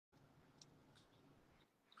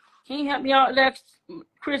Can you help me out, Lex?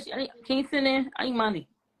 Chris, can you send in? I need money.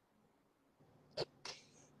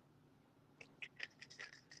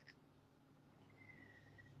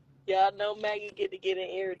 Y'all know Maggie getting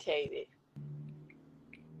irritated.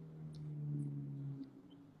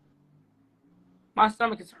 My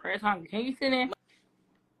stomach is hungry. Can you send in?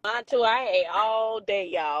 Mine too. I ate all day,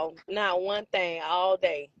 y'all. Not one thing all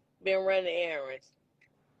day. Been running errands.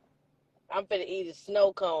 I'm finna eat a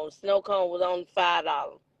snow cone. Snow cone was only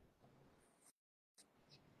 $5.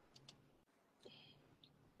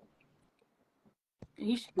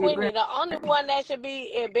 Queenie, the only one that should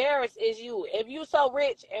be embarrassed is you. If you so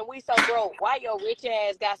rich and we so broke, why your rich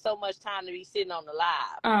ass got so much time to be sitting on the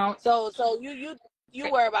live? So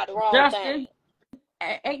you worry about the wrong Justin,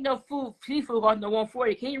 thing. Ain't no seafood on the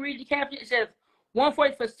 140. Can you read the caption? It says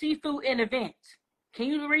 140 for seafood and events. Can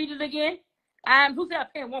you read it again? Who's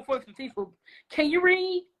that paying 140 for seafood? Can you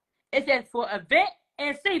read? It says for event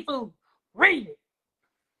and seafood. Read it.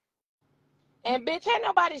 And bitch, ain't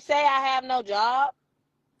nobody say I have no job.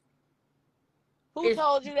 Who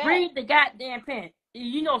told you that? Read the goddamn pen.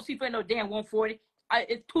 You know seafood ain't no damn 140.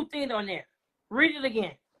 It's 2 things on there. Read it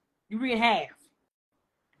again. You read half.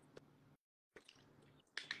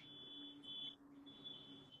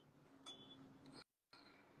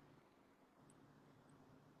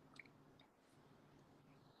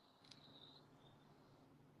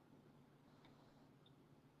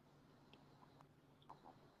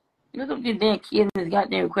 Look at this damn kid in this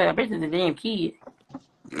goddamn request. I bet it's a damn kid.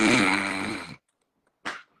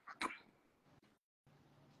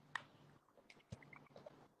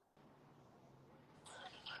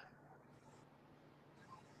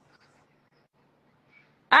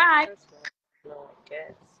 Alright.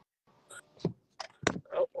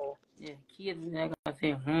 Uh-oh. Yeah, kids in there gonna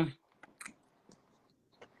say,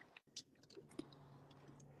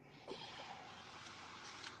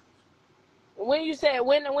 When you said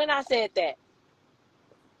when I said that?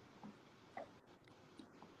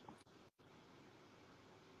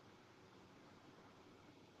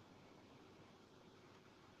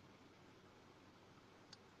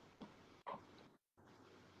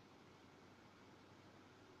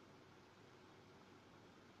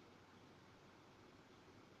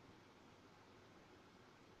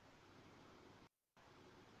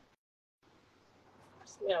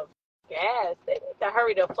 Smell gas. They need to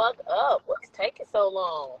hurry the fuck up. What's taking so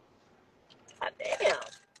long? God damn.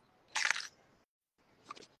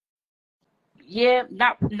 Yeah,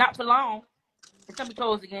 not for long. It's gonna be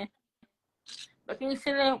closed again. But can you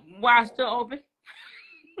sit there while it's still open?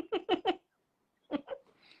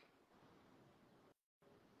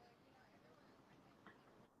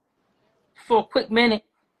 For a quick minute.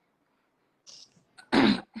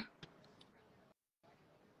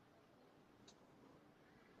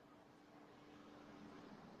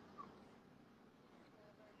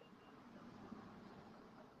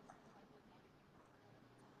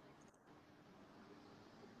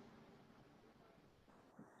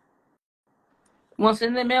 Want to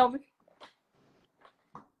send them, Melvin?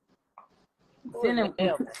 Send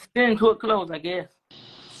them to a close, I guess.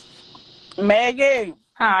 Maggie.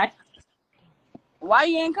 Hi. Why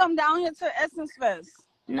you ain't come down here to Essence Fest?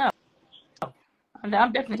 No. I'm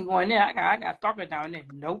definitely going there. I got stalkers down there.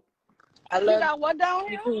 Nope. I love you got what down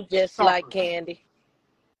here? You just stalkers. Like candy.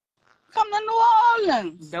 Come to New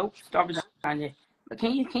Orleans. Nope. Stalkers down there. But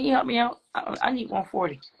can you help me out? I need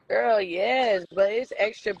 140. Girl, yes, but it's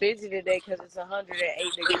extra busy today because it's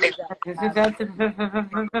 108 degrees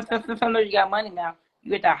outside. I know you got money now.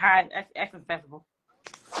 You get the high Essence Festival.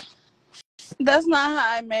 That's not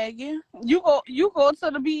high, Maggie. You go to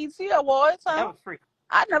the BET Awards, huh? That was free.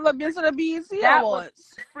 I never been to the BET Awards. That was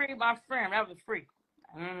free, my friend. That was free.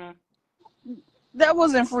 That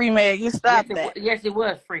wasn't free, Maggie. Stop that. Yes, it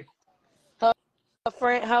was free. Her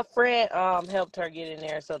friend helped her get in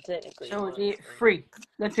there, so technically it did free.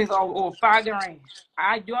 Let's take over $5 grand.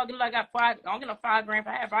 I got $5. I'm gonna $5 grand. If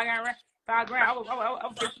I had $5 grand, I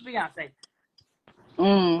would take Beyonce.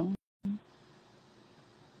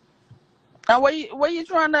 Now where you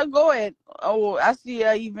trying to go at? Oh, I see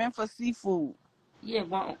an event for seafood. Yeah,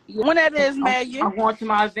 when that is, Maggie? I'm going to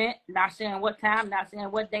my event. Not saying what time. Not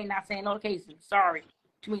saying what day. Not saying no location. Sorry,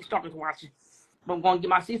 too many stalkers watching. But I'm gonna get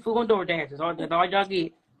my seafood on DoorDash. That's all y'all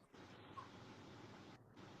get.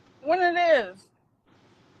 When it is?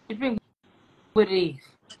 It's been what it is.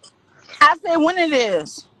 I said when it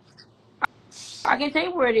is. I can't tell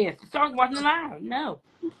you where it is. The stalkers watching the live. No,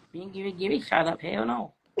 you ain't give me shut up. Hell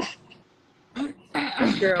no.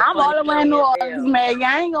 I'm all the way in New Orleans, Maggie.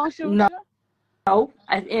 I ain't gonna shoot you. No,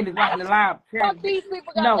 I ended watching the live. Fuck these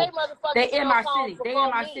people got their motherfucking they in my cell city. phones They in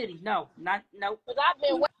my me. city. No, not no. Cause I've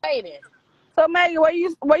been waiting. So Maggie, where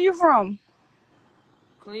you from?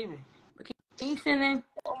 Cleveland. Can you send in?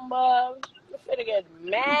 I'm finna get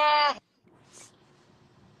mad.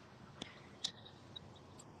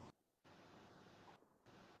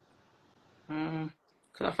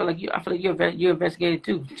 Cause I feel like you're investigated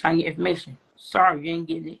too, trying to get information. Sorry, you ain't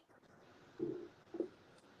getting it.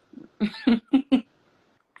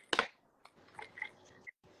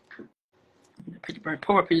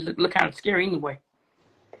 Poor picture look kind of scary anyway.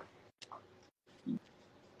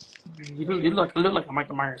 You look like a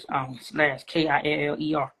Michael Myers /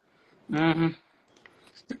 KILLER.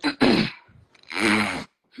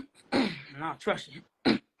 No, trust you.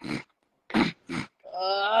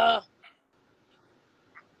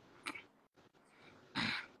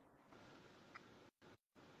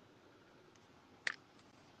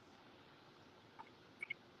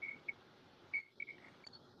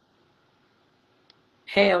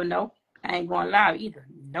 Hell no. I ain't going live either.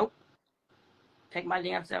 Nope. Take my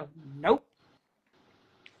damn self. Nope.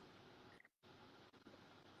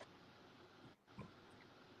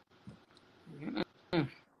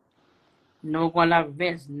 No going live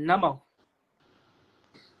events no more.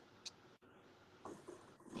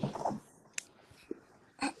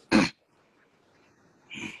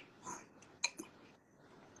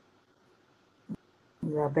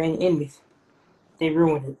 You're banging enemies. They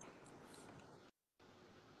ruined it.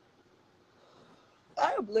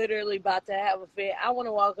 I'm literally about to have a fit. I want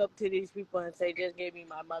to walk up to these people and say, just give me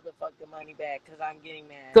my motherfucking money back because I'm getting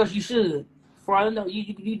mad. Because you should. For all I know, you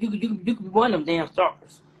could be one of them damn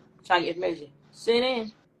stalkers. Trying to get information. Sit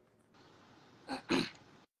in.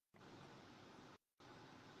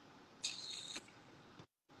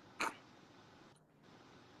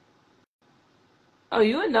 Oh,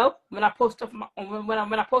 you would know when I post stuff when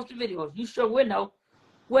I post the videos. You sure would know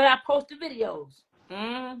when I post the videos.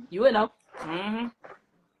 You would know.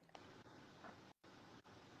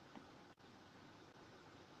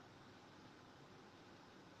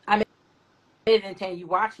 I mean, they didn't tell you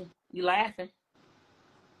watching. You laughing.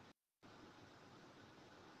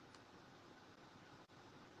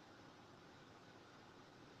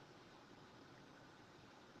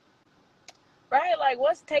 Right? Like,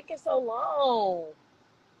 what's taking so long?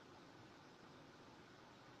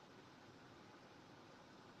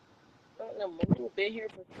 I've been here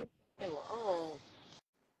for so long.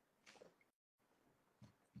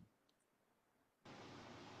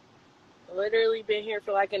 Literally been here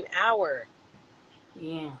for like an hour.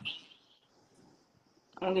 Yeah.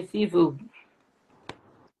 I don't get seafood.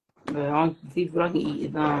 But the only seafood I can eat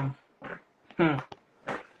is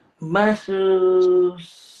mushrooms,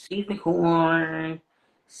 seasoned corn,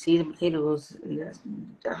 seasoned potatoes. And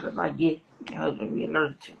that's what I get. My husband be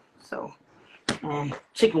allergic to. So,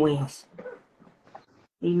 chicken wings.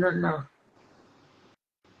 Eat nothing else.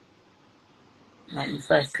 Not eat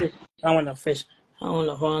fresh fish. I don't want no fish. I don't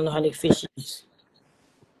know how they fish is.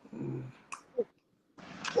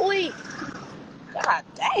 Wait. God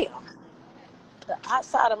damn. The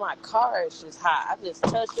outside of my car is just hot. I just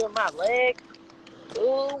touched it with my leg.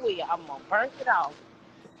 Ooh, I'm gonna burn it off.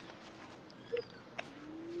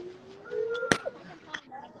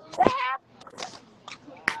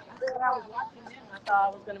 I was watching them. I thought I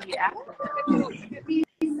was gonna be after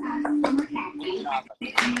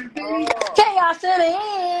Chaos City.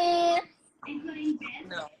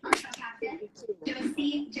 No.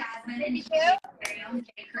 Jasmine, and very own J.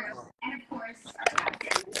 Crew, and of course,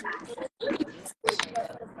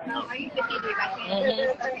 are you 53 by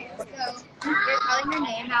chance? Okay, so you're calling your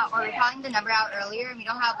name out, or you're calling the number out earlier, and we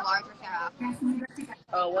don't have large or small.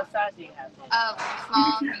 Oh, what size do you have?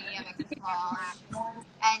 Small, medium, extra small,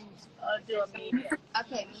 and do a medium.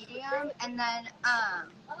 Okay, medium, and then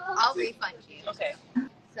I'll refund you. Okay.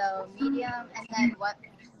 So medium, and then what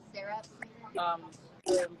syrup?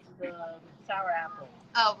 The sour apple.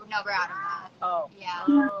 Oh no, we're out of that. Oh. Yeah.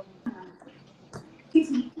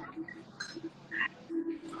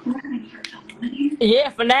 Yeah,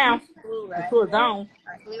 for now. Blue raspberry.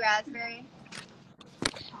 Blue raspberry.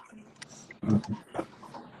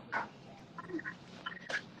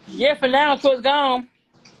 Yeah, for now until it's gone.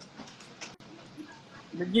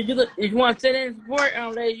 But if you want to sit in and support,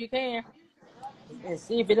 ladies, you can. And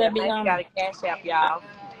see if it let me. Got a cash app, y'all.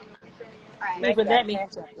 See if it let me.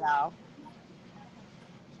 Cash app, y'all.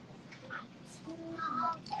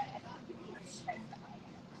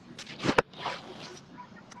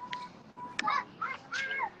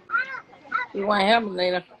 You want to help me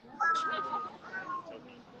later?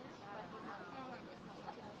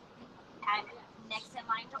 Next in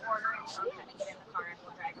line to order, and so I'm trying to get it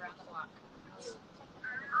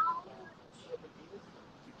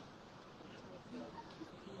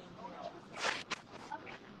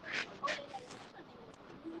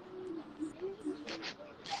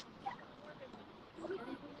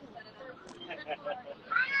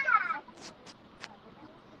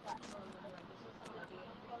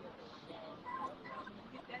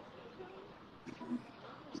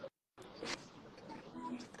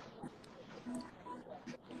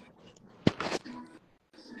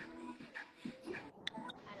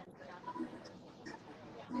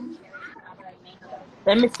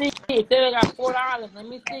Let me see. If they got $4, let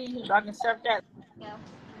me see if I can accept that. Yeah.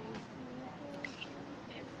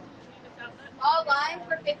 All lines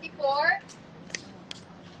for 54.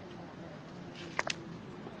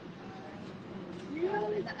 The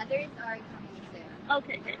others are coming soon.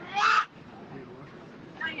 Okay, great.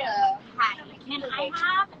 Hello. Hi. Can I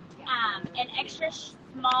have an extra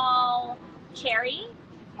small cherry?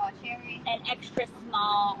 Small cherry. An extra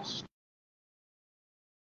small.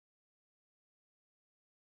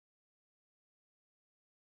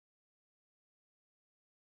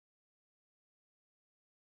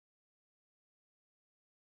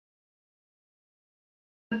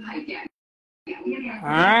 All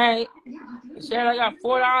right. It said I got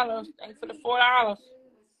 $4. Thanks for the $4.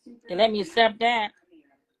 They let me accept that.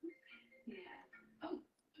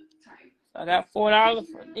 So I got $4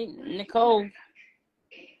 for Nicole.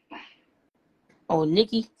 Oh,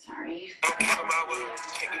 Nikki.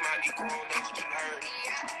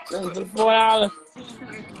 Thanks for the $4.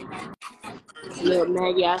 Look,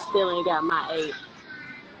 Maggie, I still ain't got my 8.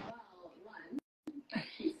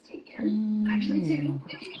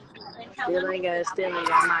 Still ain't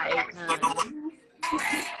got my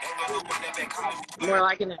 8. More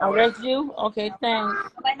like an Oh, that's you? Okay, thanks.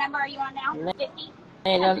 What number are you on now? 50?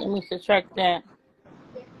 Hey, let me subtract that.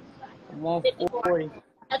 140.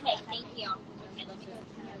 Okay, thank you.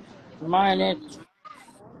 Minus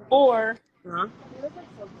 4. Huh?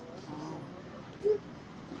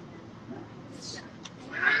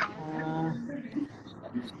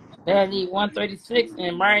 I need 136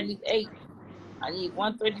 and Brian needs 8. I need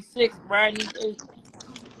 136. Brian needs 8.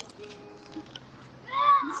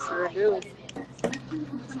 Sure do.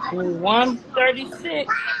 I need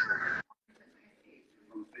 136.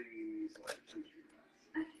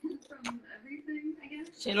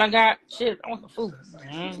 Shit, I got shit. I want some food.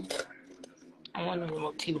 I want to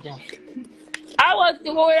remote TV down. I want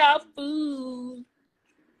to order out food.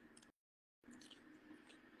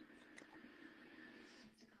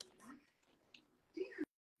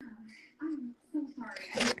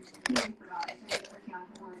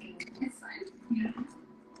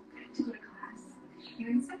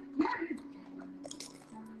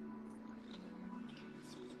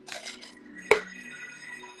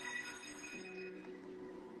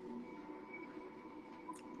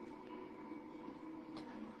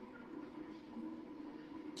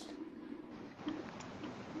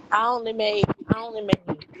 I only made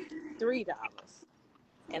 $3,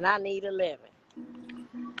 and I need 11.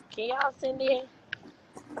 Can y'all send in?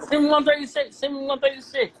 Send me 136. Send me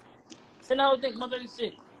 136. Send the whole thing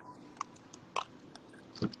 136.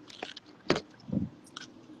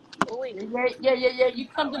 Yeah. You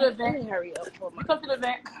come to the event. Let me hurry up for my. You come to the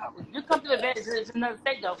event. You come to the event. It's another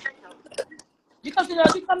state though. You come to the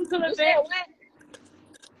You said event. what?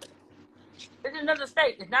 It's another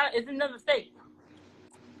state. It's not. It's another state.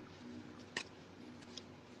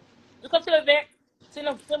 You come to the event. Send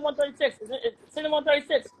 136. Send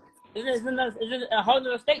 136. It's a whole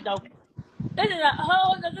other state though. This is a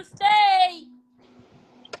whole other state.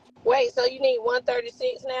 Wait, so you need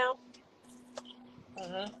 136 now?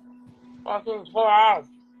 Also, 4 hours.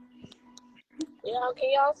 Yeah, can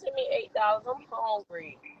y'all send me $8? I'm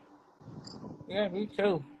hungry. Yeah, me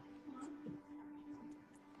too.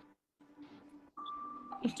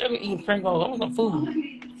 I'm still eating Pringles. I want some food.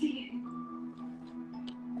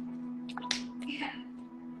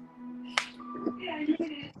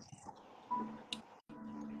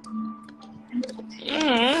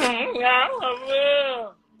 Yeah, I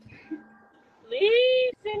will.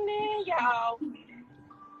 Listen in, y'all.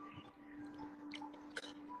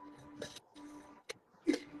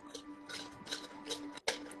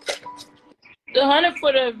 The $100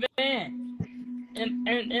 for the event, and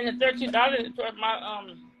the $13 towards my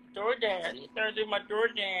DoorDash. I need $30 my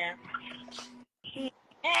DoorDash.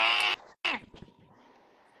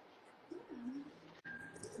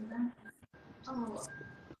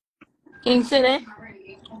 Can you say that?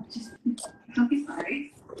 Don't be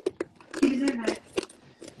sorry.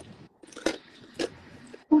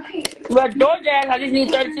 Well, DoorDash, I just need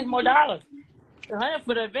 $36 more. The $100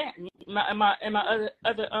 for the event. In my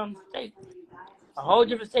other state. A whole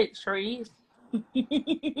different state, sure is.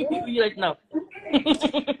 You like no.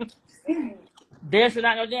 There's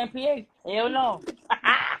not no damn PA. Hell no.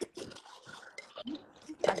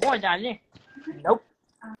 I'm going down there. Nope.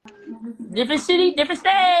 Different city, different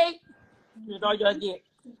state. That's all y'all get.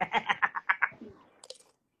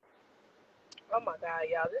 Oh my God,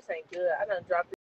 y'all, this ain't good. I done dropped